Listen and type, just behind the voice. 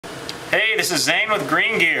Hey, this is Zane with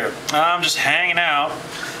Green Gear. I'm just hanging out.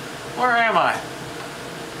 Where am I?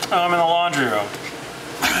 Oh, I'm in the laundry room.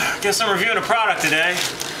 Guess I'm reviewing a product today.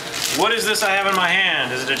 What is this I have in my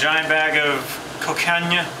hand? Is it a giant bag of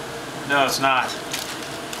cocaine? No, it's not.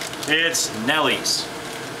 It's Nellie's.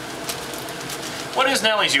 What is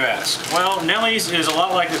Nellie's, you ask? Well, Nellie's is a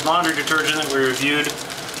lot like this laundry detergent that we reviewed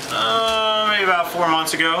maybe about 4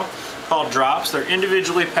 months ago, called Drops. They're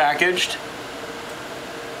individually packaged.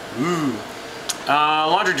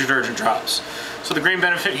 Laundry detergent drops. So the green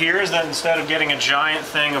benefit here is that instead of getting a giant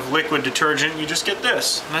thing of liquid detergent, you just get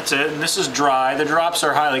this. And that's it. And this is dry. The drops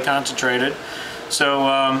are highly concentrated. So,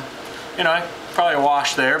 you know, probably a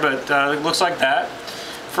wash there, but it looks like that.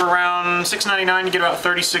 For around $6.99, you get about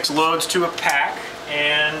 36 loads to a pack.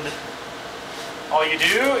 And all you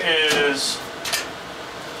do is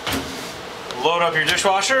load up your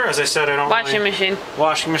dishwasher. As I said, I don't Washing machine.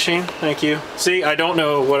 Washing machine, thank you. See, I don't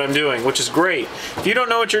know what I'm doing, which is great. If you don't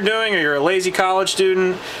know what you're doing, or you're a lazy college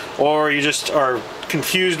student, or you just are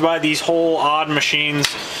confused by these whole odd machines,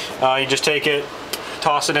 you just take it,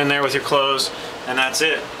 toss it in there with your clothes, and that's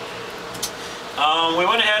it. We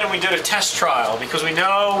went ahead and we did a test trial because we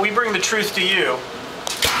know we bring the truth to you.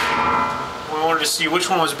 We wanted to see which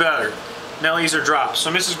one was better, Nellie's or Drops.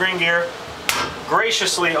 So Mrs. Green Gear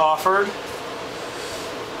graciously offered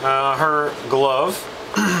her glove.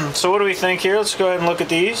 So what do we think here? Let's go ahead and look at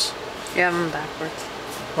these. Yeah, I'm backwards.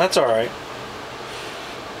 That's alright.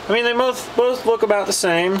 I mean, they both look about the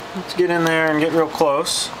same. Let's get in there and get real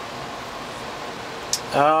close.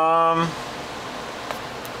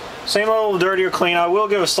 Same level of dirty or clean. I will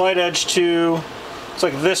give a slight edge to, it's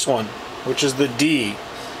like this one, which is the D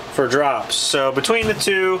for Drops. So between the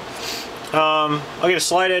two, I'll get a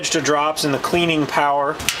slight edge to Drops in the cleaning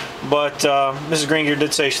power, but Mrs. Green Gear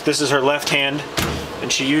did say this is her left hand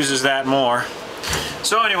and she uses that more.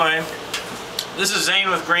 So anyway, this is Zane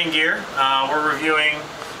with Green Gear. We're reviewing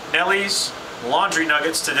Nellie's Laundry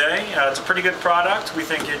Nuggets today. It's a pretty good product. We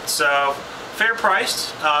think it's fair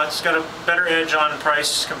priced. It's got a better edge on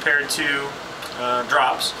price compared to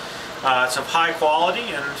Drops. It's of high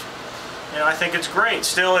quality, and you know, I think it's great.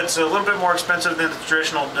 Still, it's a little bit more expensive than the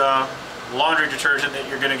traditional laundry detergent that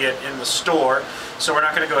you're going to get in the store, so we're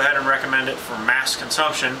not going to go ahead and recommend it for mass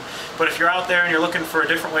consumption. But if you're out there and you're looking for a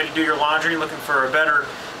different way to do your laundry, looking for a better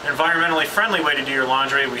environmentally friendly way to do your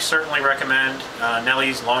laundry, we certainly recommend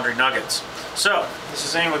Nellie's Laundry Nuggets. So, this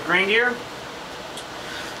is Zane with Green Gear.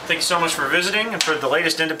 Thank you so much for visiting, and for the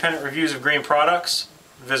latest independent reviews of green products,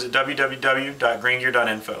 visit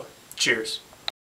www.greengear.info. Cheers.